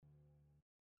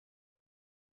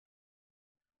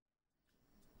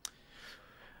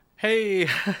Hey,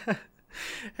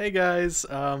 hey guys.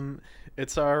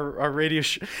 It's our radio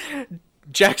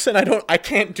Jackson, I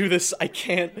can't do this. I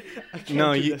can't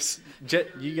No, do you, this.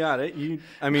 Jet, you got it.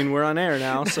 I mean, we're on air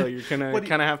now, so you're gonna What do you-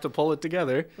 kind of have to pull it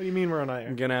together. What do you mean we're on air?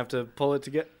 You're gonna have to pull it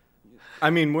together. I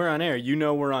mean, we're on air. You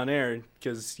know we're on air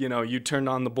because you turned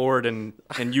on the board and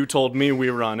you told me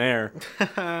we were on air.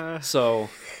 So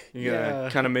you're Yeah.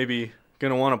 kind of maybe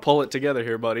gonna want to pull it together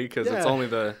here, buddy, because it's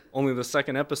Yeah. only the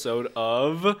second episode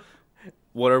of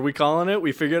what are we calling it?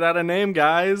 We figured out a name,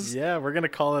 guys. Yeah, we're gonna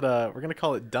call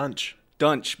it Dunch.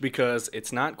 Dunch, because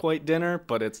it's not quite dinner,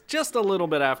 but it's just a little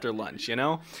bit after lunch,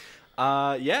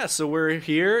 Yeah, so we're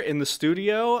here in the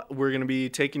studio. We're going to be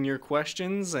taking your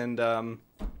questions and,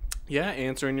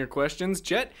 answering your questions.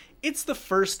 Jet, it's the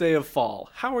first day of fall.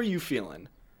 How are you feeling?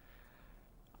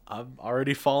 I'm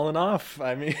already falling off.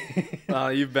 I mean,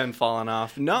 You've been falling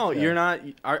off. No, Yeah. you're not.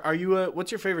 Are you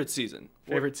what's your favorite season?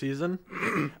 favorite season?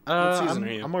 What season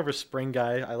are you? I'm more of a spring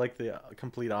guy. I like the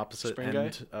complete opposite Spring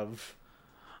end guy? of.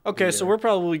 Okay, so we're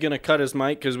probably going to cut his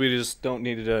mic because we just don't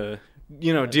need to,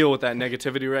 deal with that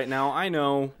negativity right now. I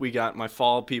know we got my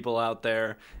fall people out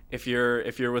there. If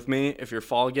you're with me, if you're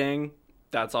fall gang,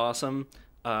 that's awesome.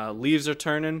 Leaves are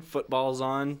turning, football's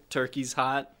on, turkey's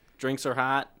hot, drinks are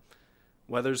hot,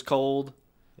 weather's cold.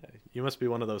 You must be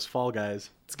one of those fall guys.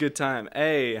 It's a good time.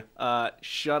 Hey,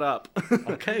 shut up.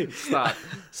 Okay.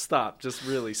 Stop. Just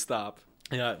really stop.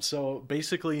 Yeah, so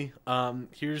basically,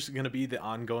 here's going to be the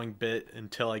ongoing bit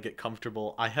until I get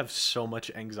comfortable. I have so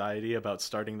much anxiety about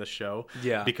starting the show.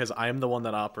 Yeah. Because I am the one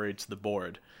that operates the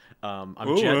board. I'm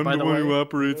Oh, Jet, I'm by the the one way. who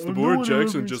operates the I'm the board. one who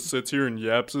Jackson operates- just sits here and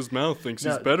yaps his mouth, thinks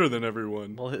he's No. better than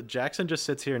everyone. Well, Jackson just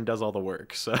sits here and does all the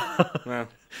work, so Well,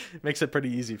 makes it pretty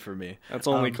easy for me. that's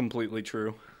only completely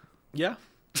true. Yeah.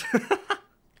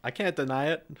 I can't deny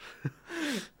it.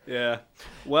 Yeah.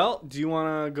 Well, do you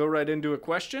want to go right into a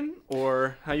question,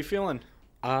 or how you feeling?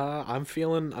 I'm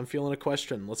feeling a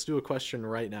question. Let's do a question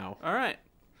right now. All right.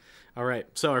 All right.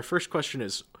 So our first question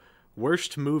is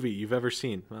worst movie you've ever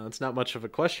seen. Well, it's not much of a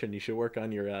question. You should work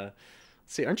on your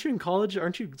see, aren't you in college?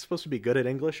 Aren't you supposed to be good at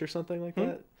English or something like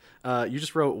that? You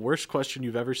just wrote worst question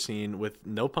you've ever seen with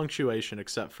no punctuation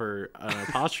except for an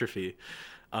apostrophe.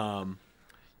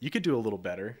 You could do a little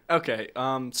better. Okay.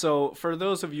 So for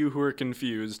those of you who are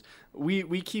confused,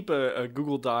 we keep a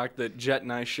Google Doc that Jet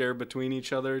and I share between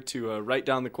each other to write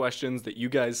down the questions that you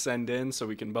guys send in, so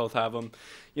we can both have them,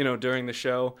 during the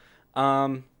show.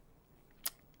 I'm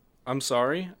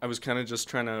sorry. I was kind of just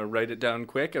trying to write it down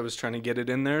quick. I was trying to get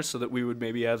it in there so that we would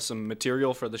maybe have some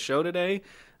material for the show today.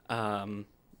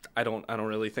 I don't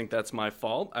really think that's my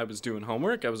fault. I was doing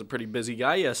homework. I was a pretty busy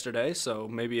guy yesterday, so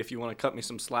maybe if you want to cut me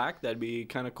some slack, that'd be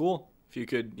kind of cool. If you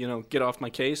could, get off my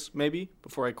case maybe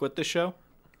before I quit this show.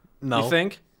 No. You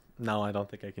think? No, I don't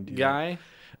think I can do Guy? that.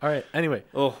 All right. Anyway,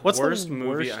 Oh, what's worst the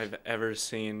movie worst? I've ever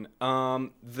seen.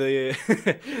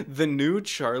 The the new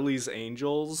Charlie's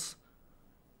Angels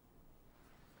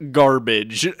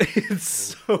garbage.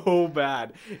 It's so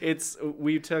bad.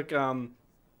 We took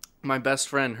my best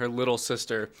friend, her little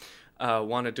sister,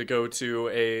 wanted to go to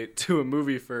a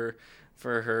movie for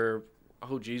her.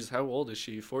 Oh geez, how old is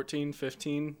she? 14,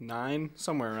 15, 9,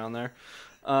 somewhere around there.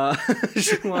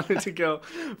 She wanted to go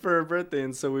for her birthday,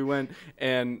 and so we went,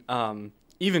 and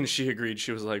even she agreed.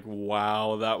 She was like,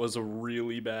 wow, that was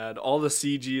really bad. All the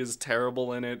CG is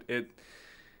terrible in it.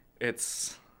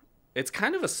 It's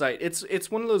kind of a sight. It's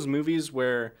one of those movies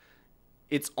where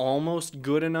it's almost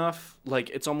good enough, like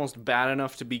it's almost bad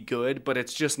enough to be good, but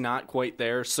it's just not quite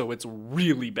there, so it's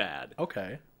really bad.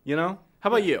 Okay. How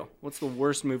about you? What's the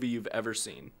worst movie you've ever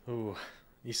seen? Ooh.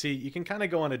 You see, you can kind of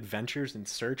go on adventures and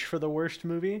search for the worst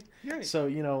movie. Right. So,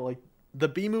 like the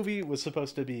B movie was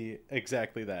supposed to be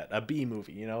exactly that, a B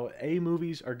movie. A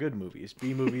movies are good movies.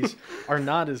 B movies are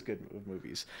not as good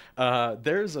movies.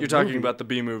 There's a You're talking movie- about the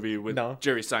B movie with No.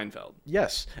 Jerry Seinfeld.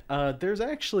 Yes. There's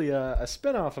actually a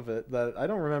spin-off of it that I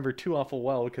don't remember too awful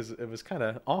well because it was kind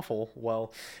of awful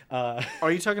well.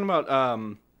 Are you talking about,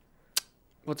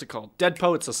 what's it called? Dead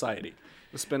Poet Society,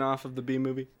 the spin-off of the B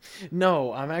movie?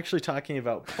 No, I'm actually talking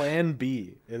about Plan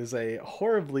B. It is a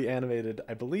horribly animated,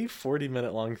 I believe,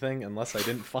 40-minute long thing, unless I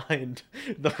didn't find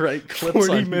the right clips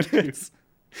 40 on minutes. YouTube.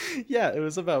 Yeah, it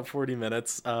was about 40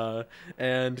 minutes, and,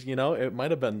 it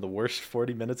might have been the worst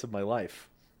 40 minutes of my life.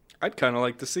 I'd kind of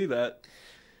like to see that.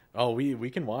 Oh, we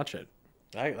can watch it.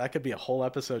 That could be a whole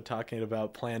episode talking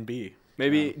about Plan B.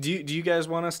 Maybe do you guys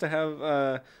want us to have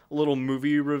a little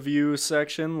movie review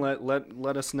section?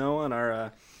 Let us know on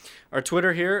our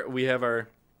Twitter here. We have our,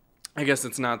 I guess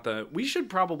it's not the. We should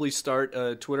probably start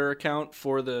a Twitter account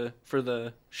for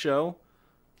the show.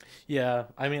 Yeah,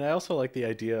 I mean, I also like the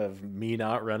idea of me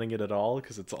not running it at all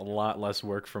because it's a lot less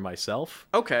work for myself.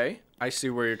 Okay, I see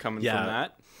where you're coming from Yeah.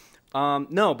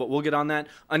 that. No, but we'll get on that.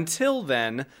 Until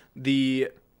then, the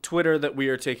Twitter that we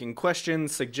are taking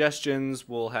questions, suggestions,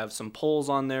 we'll have some polls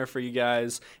on there for you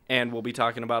guys, and we'll be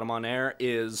talking about them on air,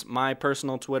 is my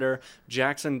personal Twitter,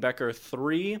 Jackson Becker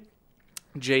 3.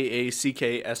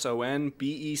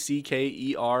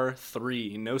 JacksonBecker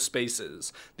 3, no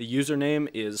spaces. The username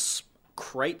is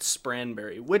Sprite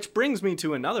Spranberry, which brings me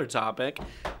to another topic.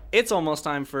 It's almost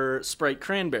time for Sprite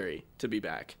Cranberry to be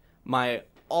back. My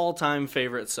all-time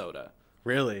favorite soda.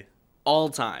 Really? All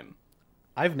time.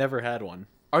 I've never had one.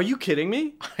 Are you kidding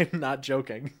me? I'm not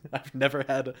joking. I've never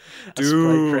had a Dude.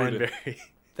 Sprite Cranberry.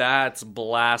 That's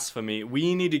blasphemy.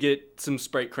 We need to get some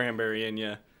Sprite Cranberry in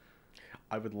you.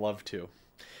 I would love to.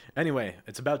 Anyway,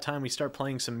 it's about time we start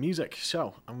playing some music.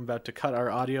 So I'm about to cut our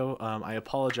audio. I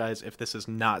apologize if this is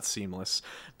not seamless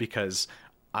because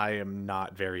I am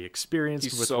not very experienced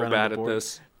He's with so running bad the at board.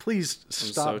 this. Please I'm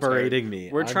stop so berating tired. me.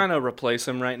 We're I'm- trying to replace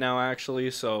him right now, actually,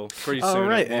 so pretty soon. All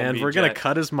right, it won't and be we're gonna Jet.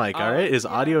 cut his mic. All right, his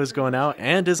audio is going out,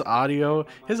 and his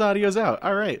audio's out.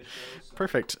 All right,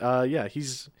 perfect. Yeah, he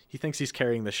thinks he's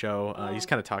carrying the show. He's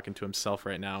kind of talking to himself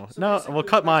right now. So No, basically, we'll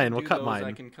cut if I mine. can We'll do cut those, mine.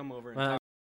 I can come over and Uh, talk.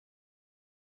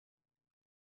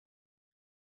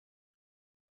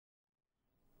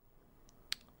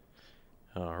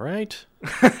 All right.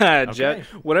 Jet,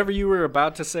 whatever you were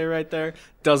about to say right there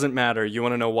doesn't matter. You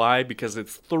want to know why? Because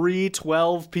it's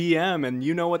 3:12 p.m. and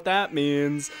you know what that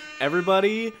means.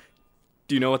 Everybody,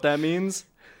 do you know what that means?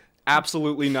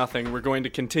 Absolutely nothing. We're going to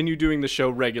continue doing the show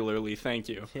regularly. Thank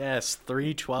you. Yes,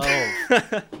 3:12.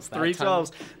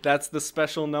 3:12. That's the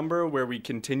special number where we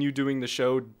continue doing the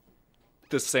show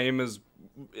the same as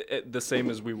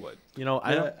we would. You know,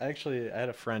 Yeah. I had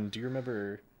a friend. Do you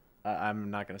remember? I'm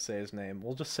not gonna say his name.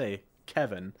 We'll just say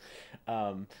Kevin.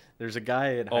 There's a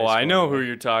guy at high Oh, I school- know who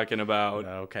you're talking about.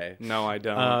 Okay. No, I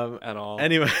don't at all.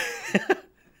 Anyway,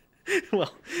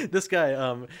 well, this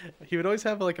guy, he would always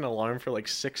have like an alarm for like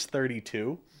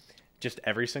 6:32, just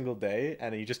every single day,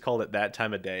 and he just called it that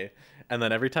time of day. And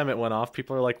then every time it went off,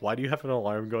 people are like, "Why do you have an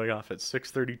alarm going off at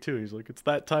 6:32?" He's like, "It's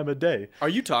that time of day." Are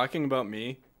you talking about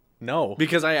me? No,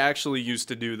 Because I actually used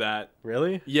to do that.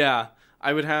 really? Yeah,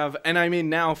 I would have, and I mean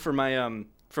now for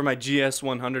my GS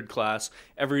 100 class,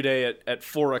 every day at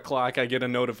 4:00 I get a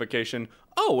notification.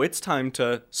 Oh, it's time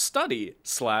to study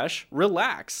 /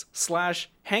 relax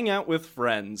 / hang out with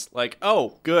friends. Like,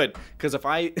 oh, good, because if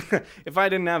I if I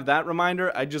didn't have that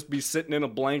reminder, I'd just be sitting in a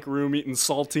blank room eating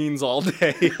saltines all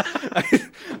day.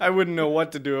 I wouldn't know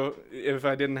what to do if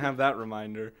I didn't have that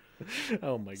reminder.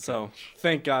 Oh my god. So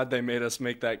thank God they made us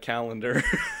make that calendar.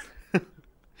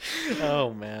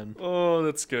 Oh man. Oh,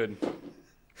 that's good.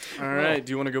 All right.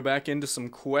 Do you want to go back into some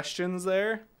questions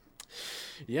there?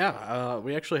 Yeah,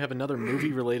 we actually have another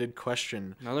movie-related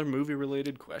question. Another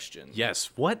movie-related question. Yes,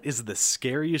 what is the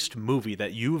scariest movie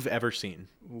that you've ever seen?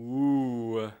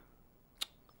 Ooh.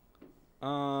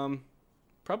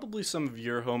 Probably some of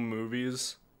your home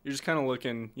movies. You're just kind of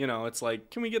looking, it's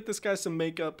like, can we get this guy some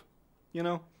makeup?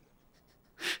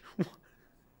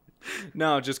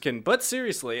 No, just kidding. But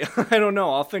seriously, I don't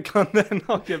know. I'll think on that and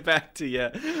I'll get back to you.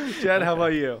 Jed, how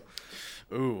about you?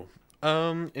 Ooh.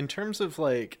 In terms of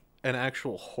like an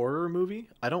actual horror movie,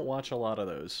 I don't watch a lot of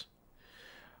those.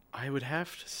 I would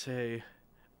have to say,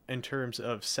 in terms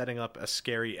of setting up a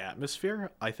scary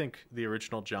atmosphere, I think the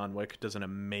original John Wick does an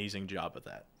amazing job of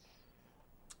that.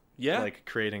 Yeah. Like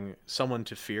creating someone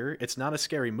to fear. It's not a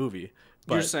scary movie,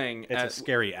 but You're saying it's a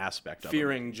scary aspect of it.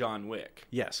 fearing John Wick,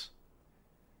 Yes.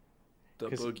 the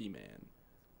 'Cause- boogeyman.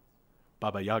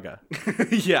 Baba Yaga.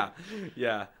 Yeah.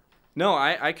 No,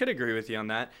 I could agree with you on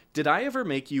that. Did I ever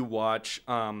make you watch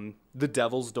The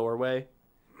Devil's Doorway?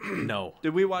 No.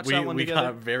 Did we watch that one we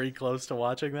together? got very close to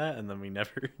watching that, and then we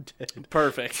never did.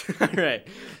 Perfect. All right.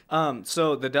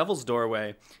 So The Devil's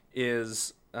Doorway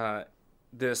is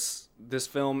this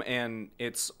film, and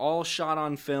it's all shot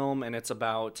on film, and it's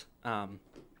about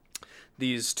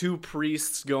these two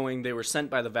priests they were sent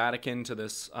by the Vatican to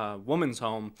this woman's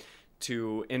home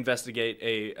to investigate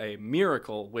a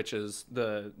miracle, which is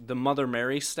the Mother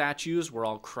Mary statues were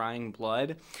all crying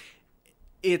blood.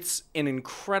 It's an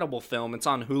incredible film. It's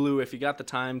on Hulu. If you got the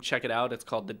time, check it out. It's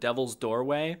called The Devil's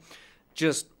Doorway.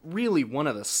 Just really one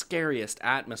of the scariest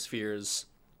atmospheres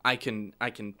I can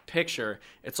picture.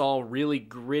 It's all really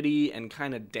gritty and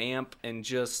kind of damp and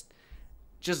just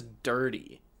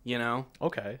dirty,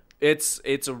 Okay.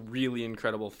 It's a really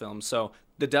incredible film. So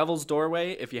The Devil's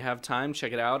Doorway, if you have time,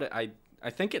 check it out. I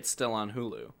think it's still on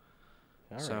Hulu. All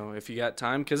right. So if you got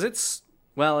time, because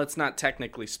Well, it's not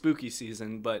technically spooky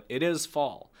season, but it is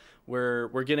fall.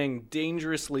 We're getting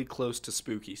dangerously close to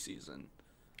spooky season.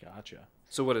 Gotcha.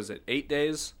 So what is it? 8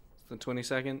 days? The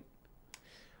 22nd?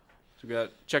 So we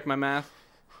got, check my math.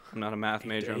 I'm not a math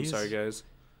major. days? I'm sorry, guys.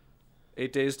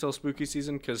 8 days till spooky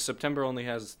season, because September only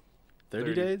has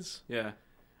 30 days? Yeah.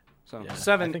 So Yeah, I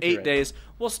 7, think you're 8 right. days.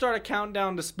 We'll start a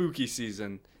countdown to spooky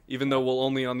season, even though we'll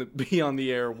only be on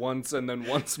the air once and then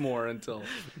once more until.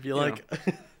 Be like,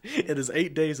 it is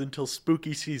 8 days until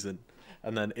spooky season.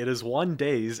 And then it is 1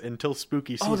 days until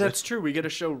spooky season. Oh, that's true. We get a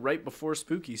show right before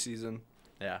spooky season.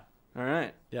 Yeah. All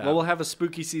right. Yeah. Well, we'll have a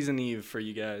spooky season eve for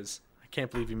you guys. I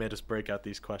can't believe you made us break out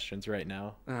these questions right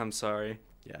now. I'm sorry.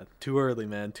 Yeah, too early,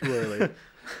 man. Too early.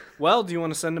 Well, do you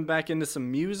want to send them back into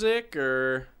some music,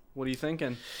 or what are you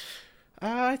thinking?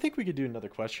 I think we could do another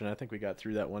question. I think we got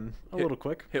through that one a little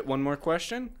quick. Hit one more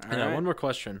question? All Yeah, right. one more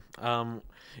question.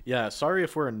 Yeah, sorry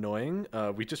if we're annoying.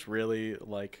 We just really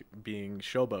like being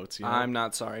showboats, you know? I'm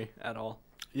not sorry at all.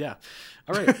 Yeah.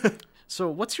 All right. So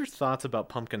what's your thoughts about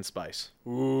pumpkin spice?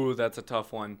 Ooh, that's a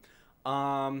tough one.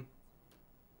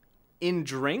 In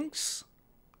drinks,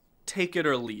 take it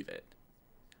or leave it.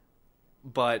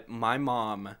 But my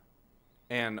mom,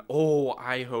 and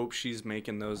I hope she's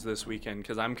making those this weekend,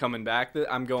 because I'm coming back.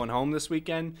 I'm going home this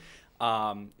weekend.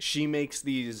 She makes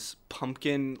these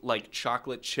pumpkin, like,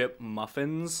 chocolate chip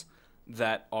muffins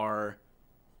that are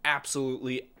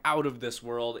absolutely out of this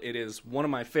world. It is one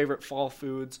of my favorite fall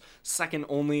foods, second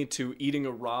only to eating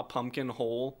a raw pumpkin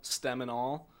whole, stem and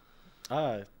all.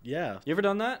 Yeah. You ever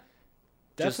done that?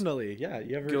 Definitely. Yeah.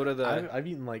 You ever go to the- I've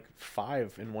eaten like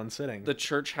 5 in one sitting. The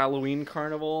church Halloween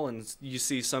carnival, and you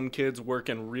see some kids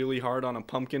working really hard on a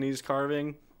pumpkin he's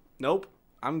carving. Nope.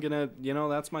 I'm gonna,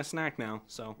 that's my snack now.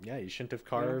 So Yeah, you shouldn't have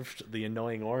carved the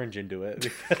annoying orange into it.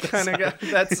 kind of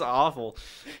that's awful.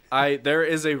 There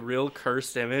is a real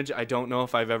cursed image. I don't know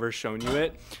if I've ever shown you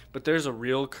it, but there's a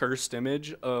real cursed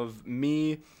image of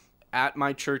me at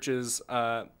my church's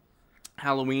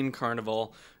Halloween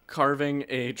carnival carving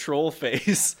a troll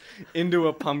face into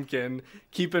a pumpkin.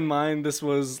 Keep in mind this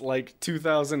was like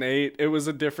 2008. It was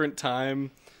a different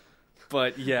time.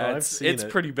 But yeah, I've it's seen it.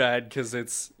 pretty bad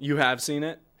because you have seen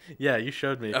it. Yeah, you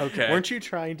showed me. Okay. Weren't you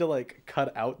trying to like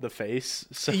cut out the face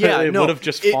so Yeah, it no, would have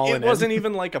just fallen It wasn't in?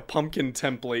 even like a pumpkin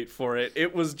template for it.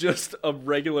 It was just a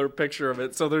regular picture of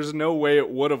it. So there's no way it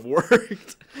would have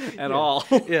worked at all.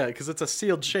 Yeah, because it's a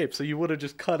sealed shape, so you would have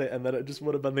just cut it, and then it just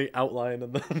would have been the outline,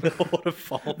 and the middle would have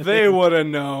fallen. They would have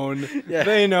known. Yeah.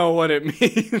 They know what it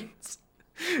means.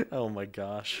 Oh my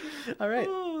gosh! All right.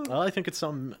 Well, I think it's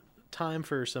some time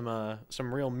for some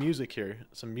real music here.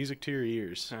 Some music to your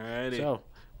ears. Alrighty. So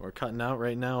we're cutting out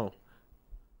right now.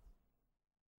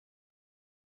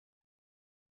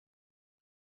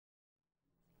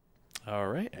 All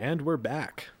right, and we're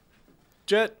back.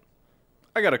 Jet,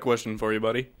 I got a question for you,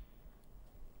 buddy.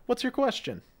 What's your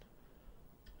question?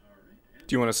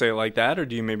 Do you want to say it like that, or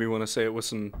do you maybe want to say it with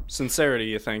some sincerity,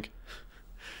 you think?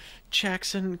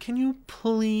 Jackson, can you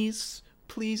please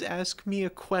ask me a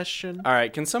question? All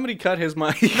right, can somebody cut his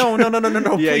mic? No.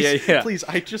 Yeah, Please, yeah. Please,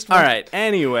 I just All want, right,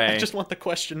 anyway. I just want the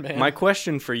question, man. My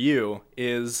question for you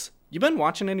is, you been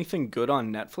watching anything good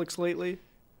on Netflix lately?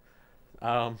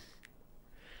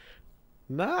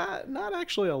 Not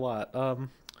actually a lot.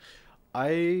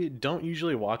 I don't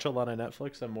usually watch a lot of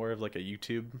Netflix. I'm more of like a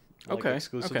YouTube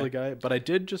exclusively guy. But I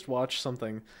did just watch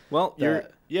something. Well,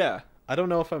 Yeah. I don't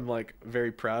know if I'm like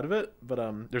very proud of it,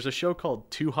 but there's a show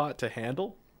called Too Hot to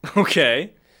Handle.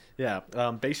 Okay. Yeah.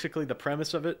 Basically the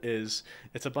premise of it is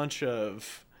it's a bunch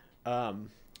of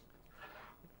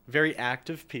very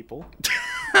active people.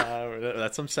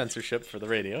 That's some censorship for the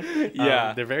radio.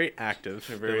 Yeah. They're very active.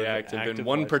 They're very They live active in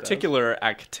one lifestyles. particular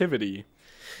activity.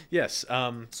 Yes.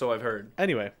 So I've heard.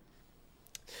 Anyway,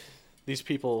 these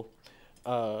people,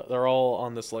 they're all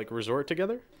on this like resort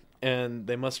together, and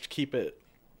they must keep it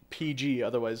PG,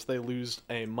 otherwise they lose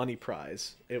a money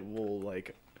prize. It will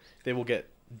they will get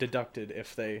deducted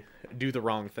if they do the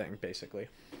wrong thing, basically.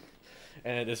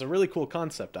 And it's a really cool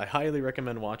concept. I highly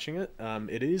recommend watching it.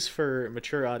 It is for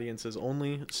mature audiences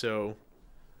only, so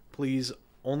please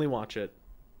only watch it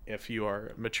if you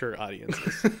are mature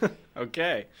audiences.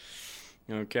 Okay.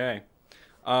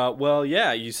 Well,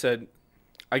 yeah, you said,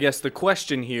 I guess the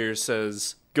question here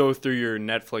says go through your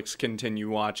Netflix, continue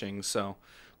watching. So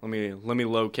let me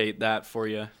locate that for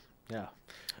you. Yeah.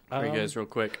 For you guys real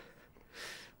quick.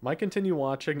 My continue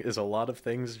watching is a lot of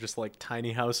things just like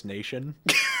Tiny House Nation.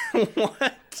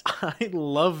 What? I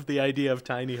love the idea of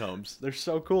tiny homes. They're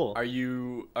so cool. Are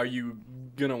you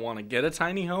gonna want to get a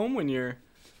tiny home when you're?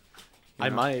 I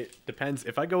might. Depends.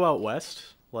 If I go out west,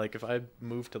 like if I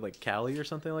move to like Cali or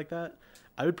something like that,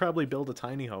 I would probably build a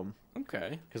tiny home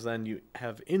Okay. because then you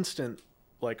have instant,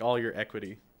 like, all your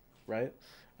equity, right?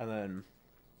 And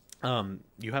then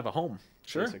you have a home,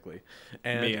 Sure. basically.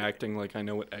 And Me acting like I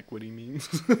know what equity means.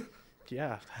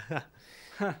 yeah.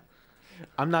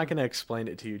 I'm not going to explain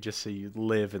it to you just so you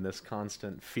live in this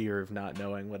constant fear of not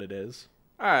knowing what it is.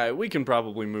 All right, we can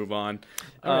probably move on.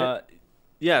 All right.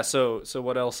 Yeah. So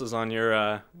what else is on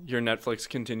your Netflix?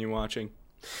 Continue watching.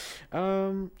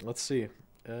 Let's see.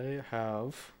 I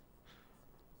have,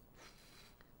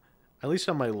 at least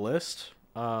on my list.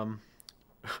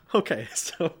 Okay,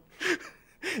 so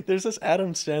there's this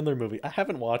Adam Sandler movie. I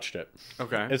haven't watched it.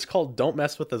 Okay. It's called Don't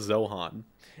Mess with the Zohan.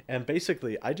 And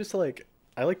basically, I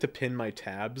like to pin my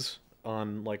tabs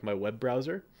on like my web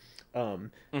browser.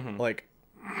 Like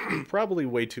probably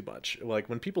way too much. Like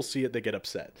when people see it, they get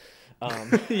upset.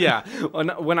 Yeah.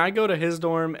 When I go to his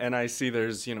dorm and I see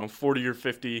there's 40 or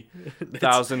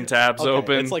 50,000 tabs okay,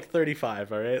 open, it's like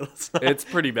 35. All right, it's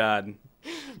pretty bad.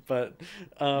 But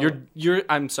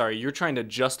I'm sorry. You're trying to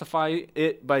justify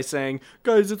it by saying,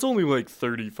 guys, it's only like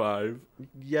 35.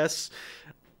 yes.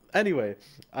 Anyway,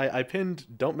 I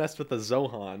pinned Don't Mess with the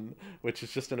Zohan, which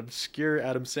is just an obscure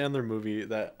Adam Sandler movie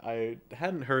that I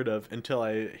hadn't heard of until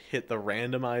I hit the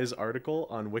randomize article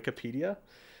on Wikipedia.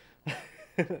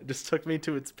 It just took me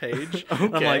to its page. Okay.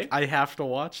 I'm like, I have to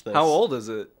watch this. How old is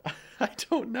it? I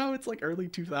don't know. It's like early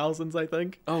 2000s, I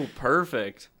think. Oh,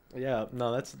 perfect. Yeah,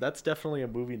 no, that's definitely a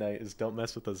movie night is Don't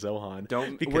Mess with the Zohan.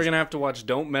 We're going to have to watch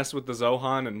Don't Mess with the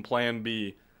Zohan and Plan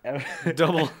B.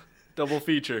 Double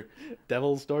feature.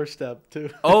 Devil's Doorstep too.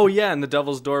 Oh yeah, and The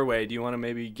Devil's Doorway. Do you want to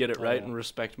maybe get it right yeah. and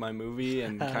respect my movie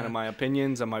and kind of my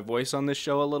opinions and my voice on this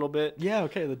show a little bit? Yeah,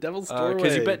 okay, The Devil's Doorway.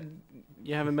 Because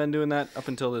you haven't been doing that up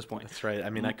until this point. That's right. I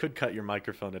mean, I could cut your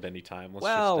microphone at any time.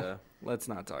 Let's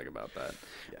not talk about that.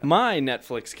 Yeah. My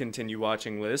Netflix continue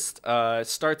watching list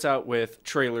starts out with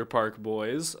Trailer Park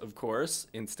Boys, of course,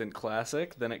 instant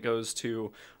classic. Then it goes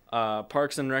to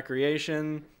Parks and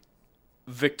Recreation,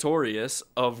 Victorious,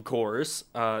 of course.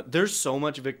 There's so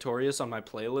much Victorious on my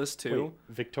playlist too. Wait,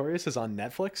 Victorious is on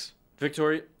Netflix?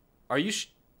 Are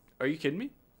you kidding me?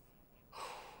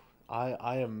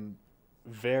 I am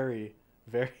very,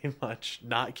 very much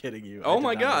not kidding you. Oh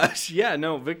my gosh. Yeah,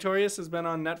 no, Victorious has been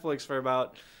on Netflix for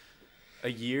about a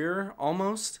year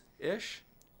almost ish.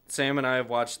 Sam and I have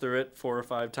watched through it 4 or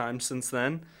 5 times since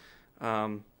then.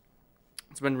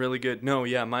 It's been really good. No,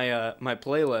 yeah, my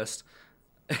playlist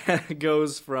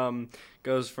goes from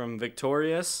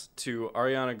Victorious to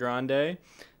Ariana Grande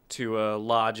to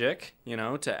Logic,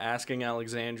 to Asking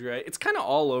Alexandria. It's kind of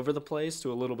all over the place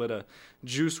to a little bit of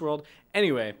Juice WRLD.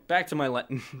 Anyway, back to my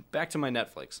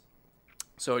Netflix.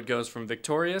 So it goes from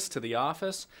Victorious to The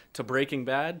Office to Breaking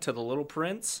Bad to The Little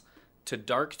Prince to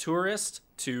Dark Tourist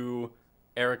to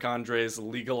Eric Andre's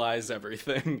Legalize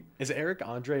Everything. Is Eric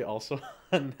Andre also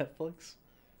on Netflix?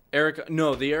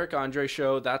 The Eric Andre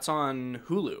show, that's on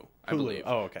Hulu, I believe.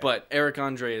 Oh, okay. But Eric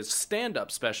Andre's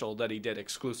stand-up special that he did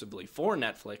exclusively for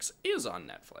Netflix is on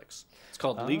Netflix. It's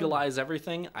called Legalize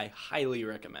Everything. I highly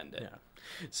recommend it. Yeah.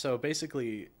 So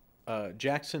basically,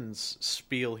 Jackson's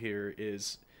spiel here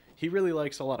is he really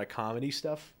likes a lot of comedy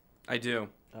stuff. I do.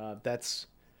 That's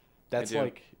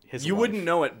like his You life. wouldn't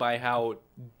know it by how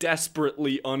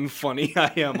desperately unfunny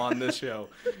I am on this show.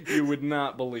 You would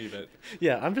not believe it.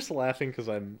 Yeah, I'm just laughing because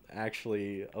I'm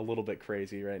actually a little bit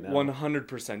crazy right now.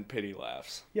 100% pity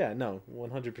laughs. Yeah, no,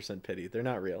 100% pity. They're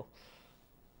not real.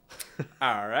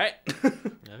 All right.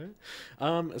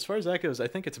 As far as that goes, I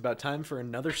think it's about time for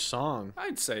another song.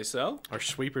 I'd say so. Our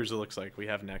sweepers, it looks like we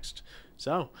have next.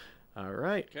 So, all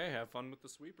right. Okay, have fun with the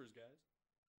sweepers, guys.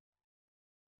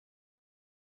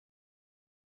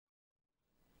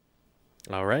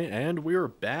 All right, and we're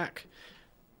back.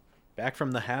 Back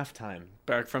from the halftime.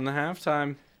 Back from the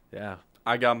halftime. Yeah.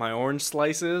 I got my orange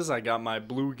slices. I got my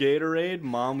blue Gatorade.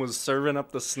 Mom was serving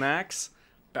up the snacks.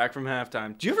 Back from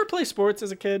halftime. Did you ever play sports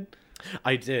as a kid?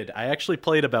 I did. I actually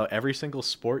played about every single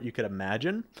sport you could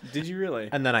imagine. Did you really?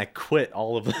 And then I quit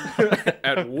all of them.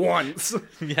 At once.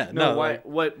 Yeah, No, no. why?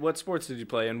 What sports did you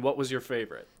play, and what was your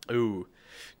favorite? Ooh.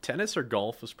 Tennis or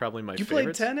golf was probably my You favorite.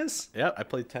 played tennis? Yeah, I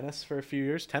played tennis for a few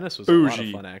years. Tennis was a lot of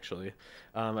Bougie. fun, actually.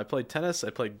 I played tennis.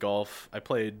 I played golf. I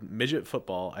played midget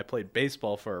football. I played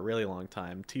baseball for a really long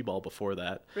time. T-ball before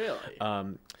that. Really?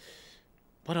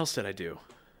 What else did I do?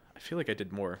 I feel like I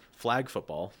did more. Flag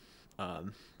football.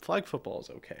 Flag football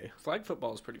is okay. Flag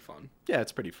football is pretty fun. Yeah,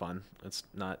 it's pretty fun. It's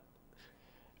not...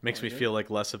 Makes me yeah. feel like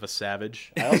less of a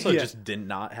savage. I also Yeah. just did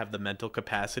not have the mental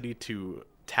capacity to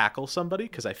tackle somebody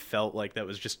because I felt like that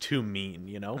was just too mean,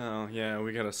 you know? Oh yeah,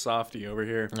 we got a softie over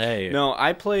here. Hey. No,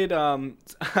 I played upward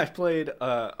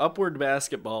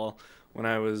basketball when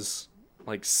I was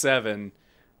like 7,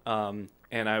 and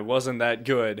I wasn't that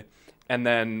good. And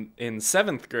then in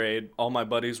 7th grade, all my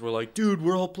buddies were like, dude,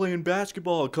 we're all playing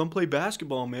basketball. Come play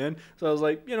basketball, man. So I was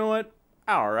like, you know what?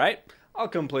 All right, I'll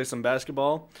come play some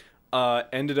basketball.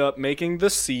 Ended up making the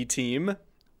C team.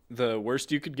 The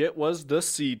worst you could get was the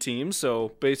C team.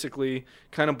 So basically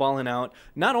kind of balling out.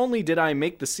 Not only did I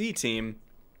make the C team,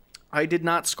 I did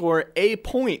not score a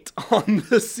point on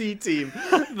the C team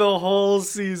the whole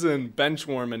season. Bench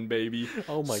warming, baby.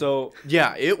 Oh my. So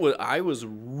yeah, I was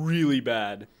really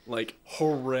bad, like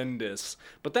horrendous.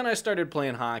 But then I started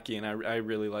playing hockey, and I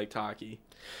really liked hockey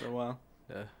for a while.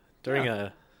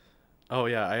 Oh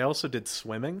yeah, I also did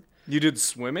swimming. You did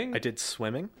swimming? I did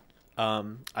swimming.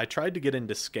 I tried to get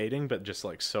into skating, but just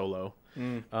like solo.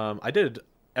 I did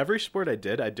every sport I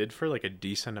did for like a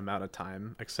decent amount of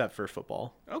time, except for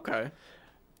football. Okay.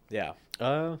 Yeah.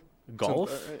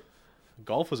 Golf.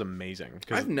 Golf was amazing.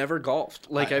 I've never golfed.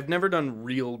 I've never done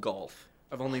real golf.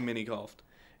 I've only mini golfed.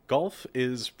 Golf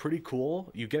is pretty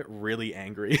cool. You get really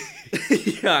angry.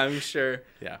 Yeah, I'm sure.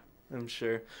 Yeah. I'm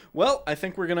sure. Well, I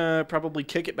think we're going to probably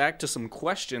kick it back to some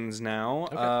questions now.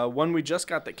 Okay. One we just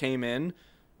got that came in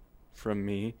from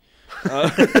me.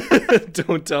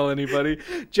 Don't tell anybody.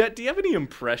 Jet, do you have any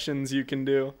impressions you can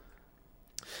do?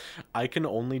 I can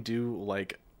only do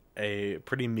like a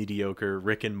pretty mediocre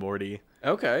Rick and Morty.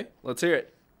 Okay, let's hear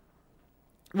it.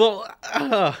 Well,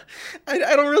 I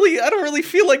don't really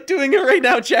feel like doing it right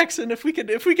now, Jackson. If we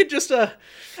could just I'm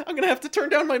gonna have to turn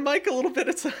down my mic a little bit.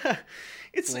 It's a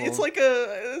little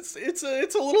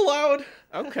loud.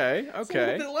 Okay. It's a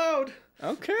little bit loud.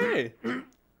 Okay.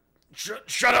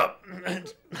 Shut up.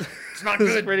 It's not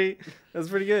That's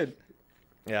pretty good.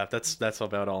 Yeah, that's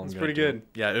about all I'm gonna pretty do. good.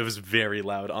 Yeah, it was very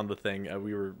loud on the thing.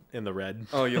 We were in the red.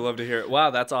 Oh, you love to hear it.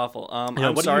 Wow, that's awful. I'm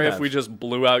what do sorry you if have? we just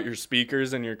blew out your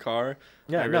speakers in your car.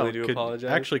 Yeah, I really do apologize.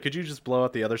 Actually, could you just blow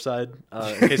out the other side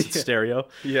in case it's stereo?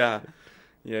 Yeah.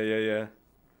 Yeah.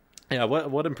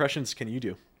 What impressions can you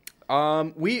do?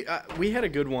 We had a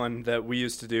good one that we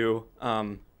used to do.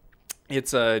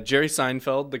 It's Jerry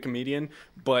Seinfeld, the comedian,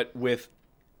 but with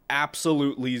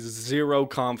absolutely zero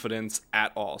confidence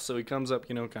at all. So he comes up,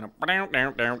 kind of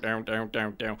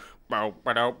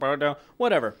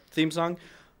whatever theme song.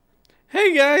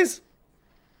 Hey guys,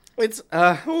 it's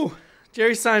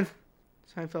Jerry Seinfeld.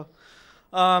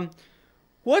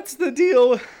 What's the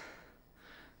deal?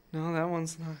 No, that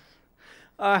one's not.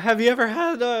 Have you ever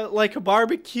had like a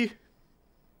barbecue?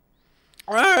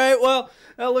 All right, well,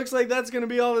 that looks like that's going to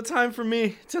be all the time for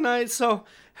me tonight, so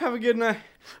have a good night.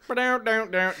 You know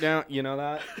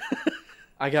that?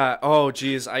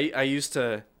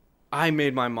 I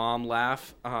made my mom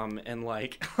laugh and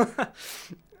like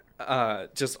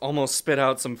just almost spit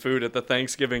out some food at the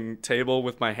Thanksgiving table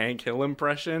with my Hank Hill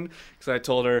impression, because I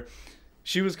told her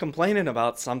she was complaining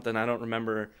about something, I don't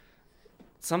remember.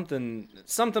 Something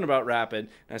about Rapid.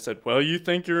 And I said, well, you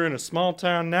think you're in a small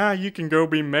town now? You can go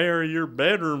be mayor of your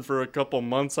bedroom for a couple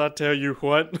months, I tell you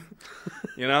what.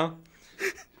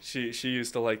 She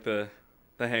used to like the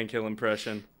Hank Hill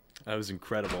impression. That was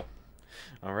incredible.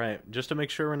 All right. Just to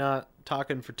make sure we're not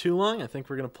talking for too long, I think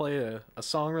we're going to play a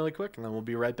song really quick, and then we'll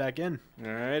be right back in.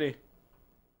 Alrighty.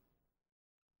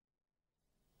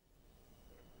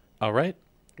 All right.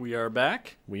 We are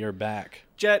back.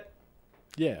 Jet.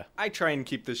 Yeah. I try and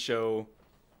keep this show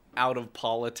out of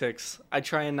politics. I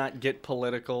try and not get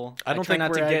political. I don't think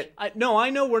No, I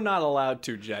know we're not allowed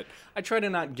to, Jet. I try to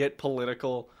not get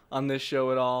political on this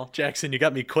show at all. Jackson, you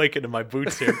got me quaking in my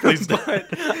boots here. Please don't. But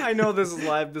I know this is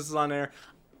live. This is on air.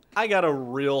 I got a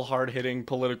real hard-hitting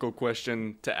political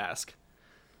question to ask.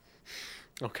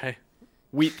 Okay.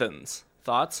 Wheat Thins.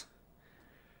 Thoughts?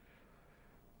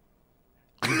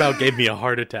 You about gave me a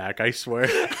heart attack, I swear.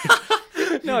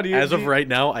 No, As of right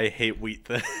now, I hate Wheat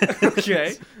Thins.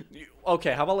 Okay.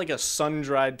 Okay, how about like a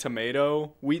sun-dried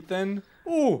tomato Wheat Thin?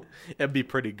 Ooh. It'd be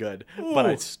pretty good, Ooh. but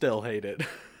I still hate it.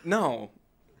 No,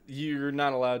 you're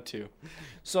not allowed to.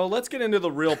 So let's get into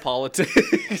the real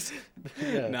politics.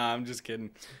 Yeah. Nah, I'm just kidding.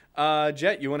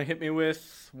 Jet, you want to hit me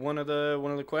with one of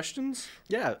the questions?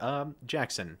 Yeah,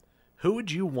 Jackson, who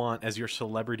would you want as your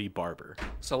celebrity barber?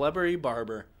 Celebrity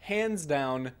barber, hands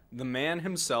down, the man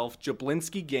himself,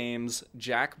 Jablinski Games,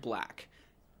 Jack Black.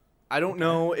 I don't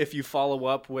know if you follow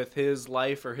up with his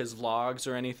life or his vlogs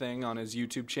or anything on his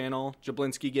YouTube channel,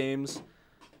 Jablinski Games,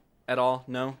 at all.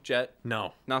 No, Jet?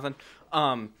 No. Nothing?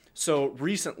 So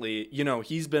recently,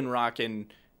 he's been rocking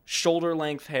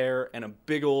shoulder-length hair and a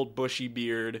big old bushy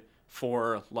beard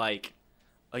for like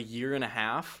a year and a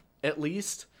half at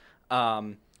least.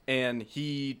 And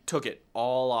he took it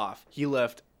all off. He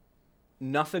left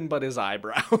nothing but his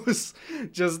eyebrows.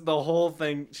 Just the whole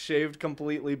thing shaved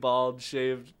completely bald,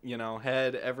 shaved,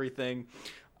 head, everything.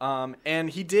 And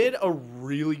he did a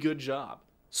really good job.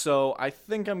 So I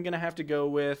think I'm going to have to go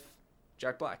with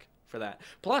Jack Black for that.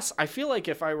 Plus, I feel like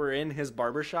if I were in his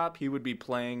barbershop, he would be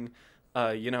playing,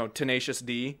 Tenacious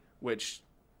D, which...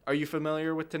 Are you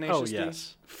familiar with Tenacious D?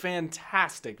 Yes.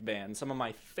 Fantastic band. Some of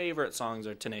my favorite songs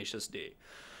are Tenacious D.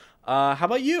 How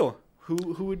about you?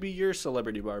 Who would be your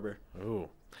celebrity barber? Ooh,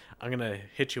 I'm gonna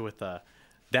hit you with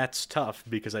that's tough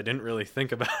because I didn't really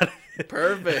think about it.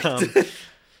 Perfect.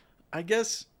 I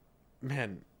guess,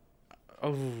 man.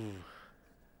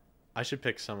 I should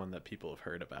pick someone that people have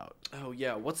heard about. Oh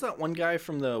yeah, what's that one guy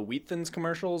from the Wheat Thins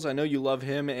commercials? I know you love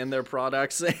him and their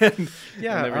products and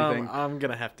everything. I'm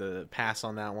gonna have to pass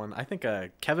on that one. I think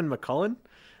Kevin McCullen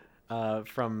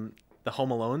from the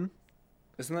Home Alone.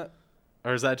 Isn't that?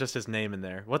 Or is that just his name in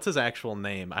there? What's his actual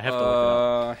name? I have to look it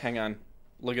up. Hang on.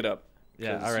 Look it up.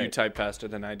 Yeah, all right. You type faster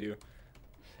than I do.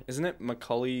 Isn't it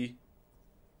Macaulay?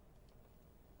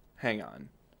 Hang on.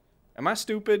 Am I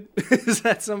stupid? Is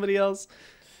that somebody else?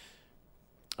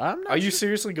 I'm not Are you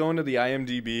seriously going to the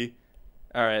IMDb?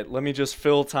 All right, let me just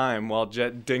fill time while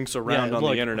Jet dinks around on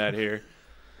the internet here.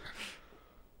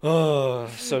 Oh,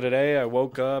 so today I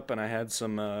woke up and I had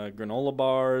some granola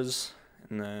bars,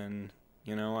 and then...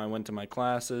 I went to my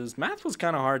classes. Math was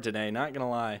kind of hard today, not going to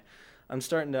lie. I'm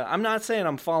not saying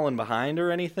I'm falling behind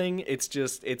or anything. It's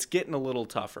just, it's getting a little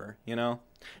tougher,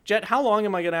 Jet, how long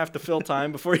am I going to have to fill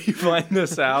time before you find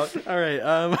this out? All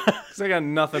right. Because I got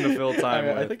nothing to fill time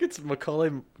with. I think it's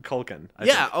Macaulay Culkin.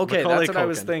 Okay, Macaulay that's what I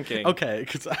was thinking. Okay,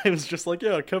 because I was just like,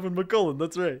 yeah, Kevin McCullen,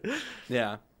 that's right.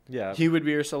 Yeah. Yeah. He would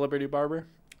be your celebrity barber?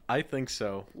 I think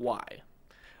so. Why?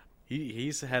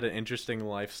 He's had an interesting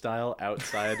lifestyle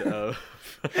outside of...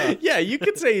 Yeah, you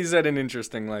could say he's had an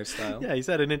interesting lifestyle. Yeah, he's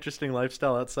had an interesting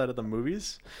lifestyle outside of the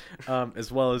movies.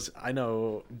 As well as I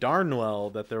know darn well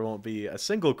that there won't be a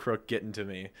single crook getting to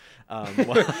me.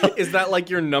 Is that like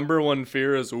your number one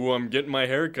fear is, I'm getting my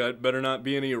hair cut, better not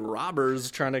be any robbers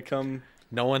trying to come...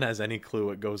 No one has any clue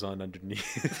what goes on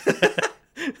underneath.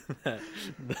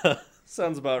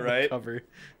 Sounds about right. Cover.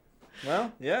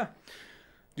 Well, yeah.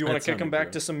 Do you want to kick them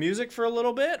back to some music for a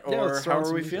little bit, or how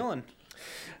are we feeling?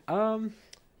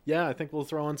 Yeah, I think we'll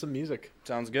throw on some music.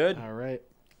 Sounds good. All right.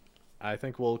 I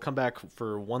think we'll come back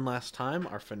for one last time,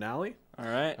 our finale. All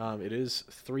right. It is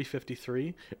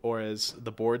 3:53, or as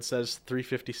the board says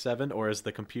 3:57, or as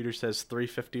the computer says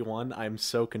 3:51. I'm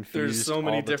so confused. There's so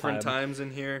many different times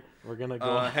in here. We're gonna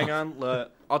go. Hang on.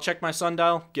 I'll check my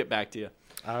sundial. Get back to you.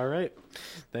 All right.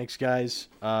 Thanks, guys.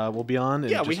 We'll be on in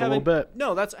just a little bit.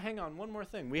 No, hang on. One more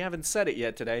thing. We haven't said it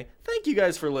yet today. Thank you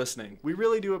guys for listening. We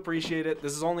really do appreciate it.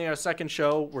 This is only our second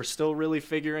show. We're still really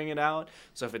figuring it out.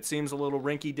 So if it seems a little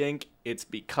rinky-dink, it's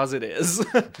because it is.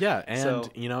 Yeah, and,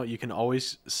 you can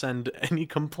always send any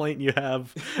complaint you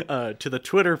have to the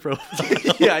Twitter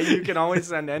profile. Yeah, you can always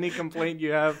send any complaint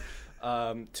you have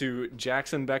to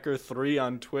Jackson Becker 3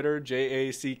 on Twitter,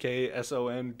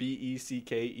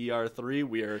 JacksonBecker 3.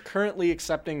 We are currently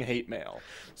accepting hate mail,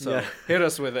 so hit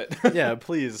us with it. Yeah,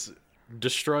 please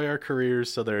destroy our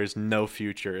careers so there is no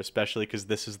future, especially because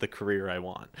this is the career I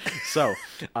want. So,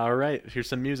 all right, here's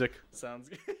some music. Sounds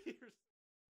good.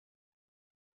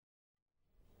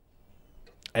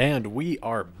 And we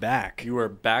are back. You are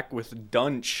back with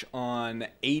Dunch on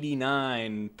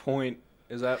 89 point.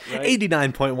 Is that right?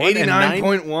 89.1.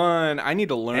 89.1. I need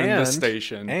to learn this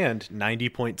station. And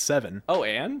 90.7. Oh,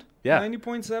 and? Yeah.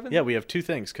 90.7? Yeah, we have two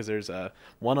things because there's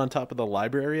one on top of the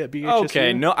library at BHSU.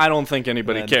 Okay, no, I don't think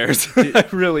anybody cares. I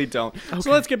really don't. Okay.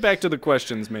 So let's get back to the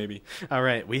questions, maybe. All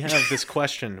right, we have this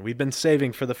question we've been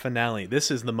saving for the finale.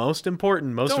 This is the most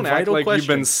important, most don't vital act like question.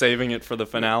 You've been saving it for the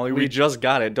finale. We just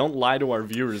got it. Don't lie to our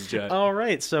viewers, Jet. All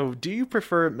right, so do you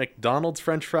prefer McDonald's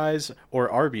French fries or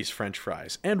Arby's French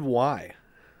fries, and why?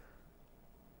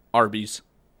 Arby's.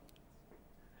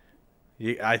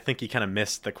 I think you kind of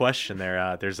missed the question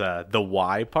there. There's the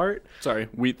why part. Sorry,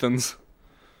 Wheat Thins.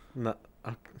 No,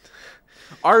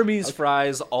 Arby's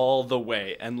fries all the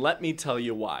way, and let me tell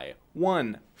you why.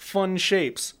 1, fun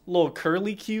shapes. Little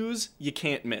curly cues, you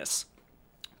can't miss.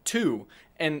 2,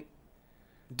 and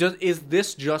is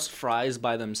this just fries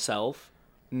by themselves?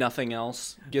 Nothing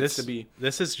else gets to be...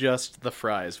 This is just the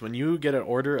fries. When you get an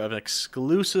order of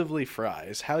exclusively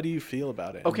fries, how do you feel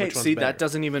about it? Okay, see, that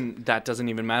doesn't even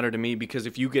matter to me, because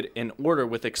if you get an order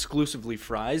with exclusively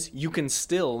fries, you can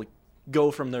still go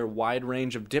from their wide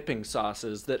range of dipping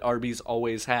sauces that Arby's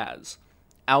always has.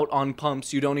 Out on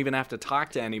pumps, you don't even have to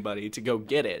talk to anybody to go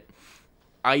get it.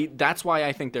 That's why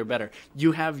I think they're better.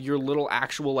 You have your little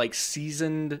actual,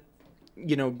 seasoned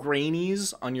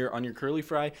grainies on your curly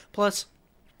fry. Plus,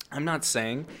 I'm not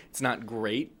saying it's not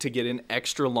great to get an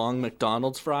extra long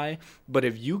McDonald's fry, but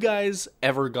have you guys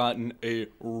ever gotten a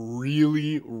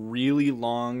really, really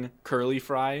long curly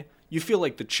fry? You feel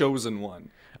like the chosen one.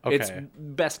 Okay. It's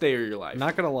best day of your life.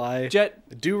 Not gonna lie, Jet,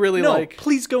 I do really no, like.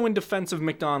 please go in defense of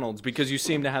McDonald's because you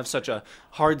seem to have such a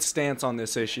hard stance on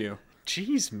this issue.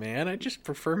 Jeez, man, I just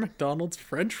prefer McDonald's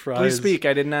French fries. Please speak.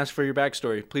 I didn't ask for your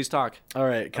backstory. Please talk. All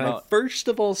right. Can I first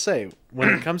of all say, when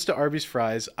it comes to Arby's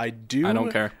fries, I don't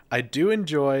care. I do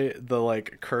enjoy the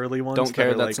like curly ones. Don't care.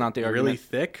 That are, That's like, not the really argument.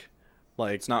 thick.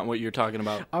 Like It's not what you're talking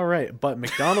about. all right, but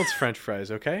McDonald's French fries,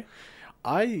 okay?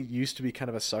 I used to be kind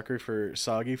of a sucker for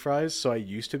soggy fries, so I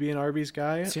used to be an Arby's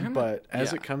guy. See, but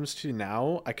as yeah. it comes to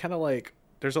now, I kind of like.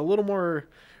 There's a little more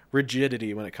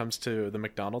rigidity when it comes to the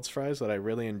McDonald's fries that I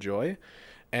really enjoy.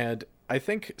 And I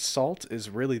think salt is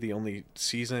really the only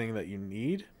seasoning that you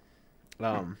need.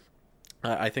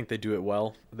 I think they do it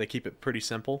well. They keep it pretty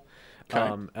simple. Okay.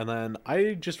 And then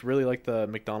I just really like the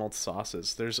McDonald's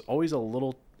sauces. There's always a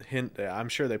little hint. I'm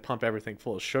sure they pump everything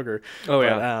full of sugar. Oh,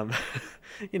 but,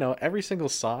 yeah. Every single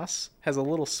sauce has a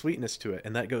little sweetness to it,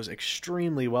 and that goes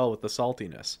extremely well with the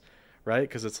saltiness, right?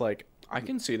 Because it's like I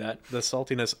can see that. the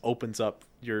saltiness opens up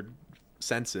your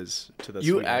senses to the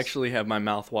You sweetness. actually have my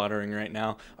mouth watering right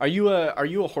now. Are you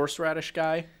a horseradish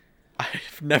guy?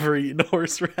 I've never eaten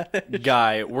horseradish.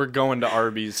 Guy, we're going to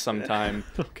Arby's sometime.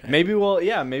 Okay. Maybe we'll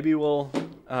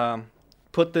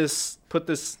put this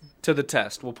to the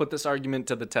test. We'll put this argument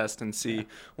to the test and see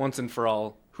once and for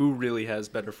all who really has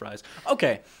better fries.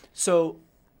 Okay, so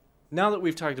now that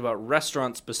we've talked about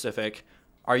restaurant specific,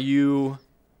 are you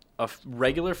a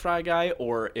regular fry guy,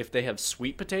 or if they have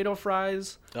sweet potato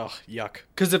fries? Oh, yuck.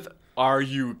 Because are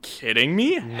you kidding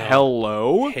me? No.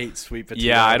 Hello? Hate sweet potato.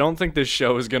 Yeah, I don't think this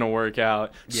show is going to work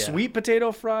out. Yeah. Sweet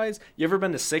potato fries? You ever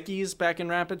been to Sicky's back in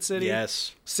Rapid City?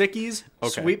 Yes. Sicky's,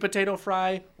 Okay. sweet potato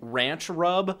fry, ranch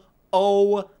rub.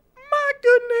 Oh my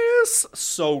goodness.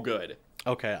 So good.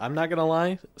 Okay, I'm not gonna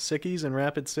lie. Sicky's in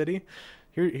Rapid City.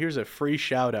 Here's a free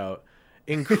shout out.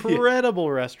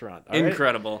 Incredible restaurant. all right?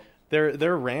 Incredible.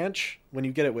 Their ranch, when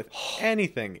you get it with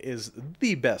anything, is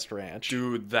the best ranch.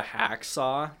 Dude, the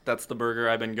hacksaw. That's the burger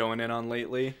I've been going in on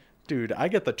lately. Dude, I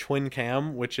get the twin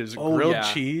cam, which is Oh, grilled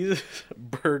yeah. cheese,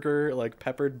 burger, like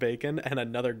peppered bacon, and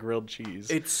another grilled cheese.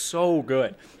 It's so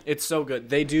good. It's so good.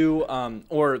 They do,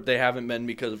 or they haven't been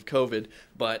because of COVID,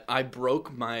 but I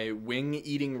broke my wing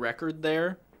eating record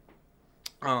there.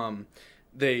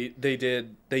 They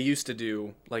used to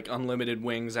do like unlimited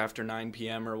wings after 9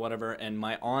 p.m. or whatever, and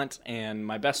my aunt and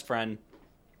my best friend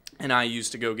and I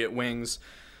used to go get wings.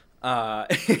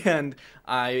 And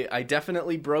I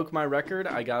definitely broke my record.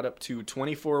 I got up to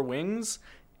 24 wings,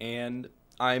 and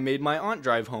I made my aunt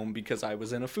drive home because I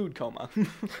was in a food coma.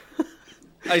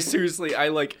 I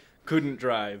like couldn't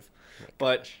drive,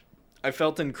 but I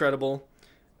felt incredible.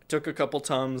 Took a couple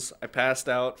Tums. I passed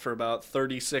out for about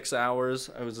 36 hours.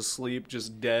 I was asleep,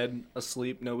 just dead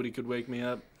asleep. Nobody could wake me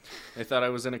up. They thought I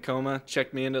was in a coma.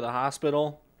 Checked me into the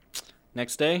hospital.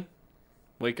 Next day,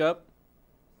 wake up.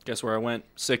 Guess where I went?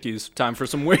 Sicky's. Time for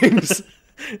some wings.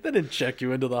 They didn't check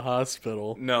you into the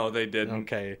hospital. No, they didn't.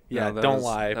 Okay. No, Yeah, that don't was-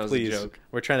 lie, that was a please. joke.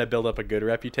 We're trying to build up a good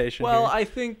reputation Well, here. I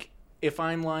think if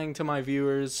I'm lying to my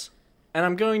viewers, and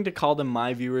I'm going to call them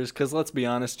my viewers because let's be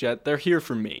honest, Jet, they're here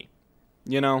for me.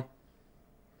 You know?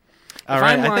 All If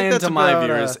right, I'm I think lying that's to my about,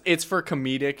 viewers, it's for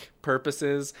comedic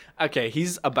purposes. Okay,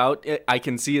 he's about it. I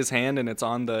can see his hand and it's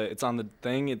on the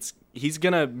thing. He's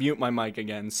gonna mute my mic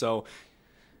again, so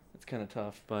it's kind of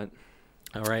tough, but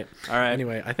all right. all right.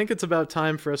 Anyway, I think it's about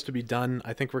time for us to be done.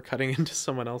 I think we're cutting into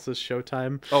someone else's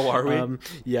showtime. Oh, are we?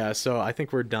 Yeah, so I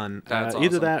think we're done. That's Either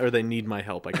awesome. that or they need my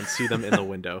help. I can see them in the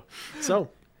window. So,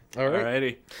 all right.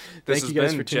 Alrighty. This Thank has you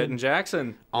guys been for Jet tuning and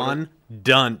Jackson On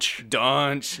Dunch.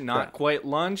 Dunch. Not Yeah. quite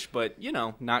lunch, but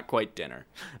not quite dinner.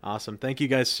 Awesome. Thank you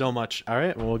guys so much. All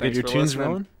right, well, we'll Thanks get your for tunes listening.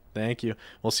 rolling. Thank you.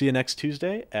 We'll see you next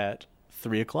Tuesday at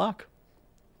 3:00.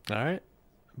 All right.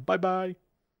 Bye-bye.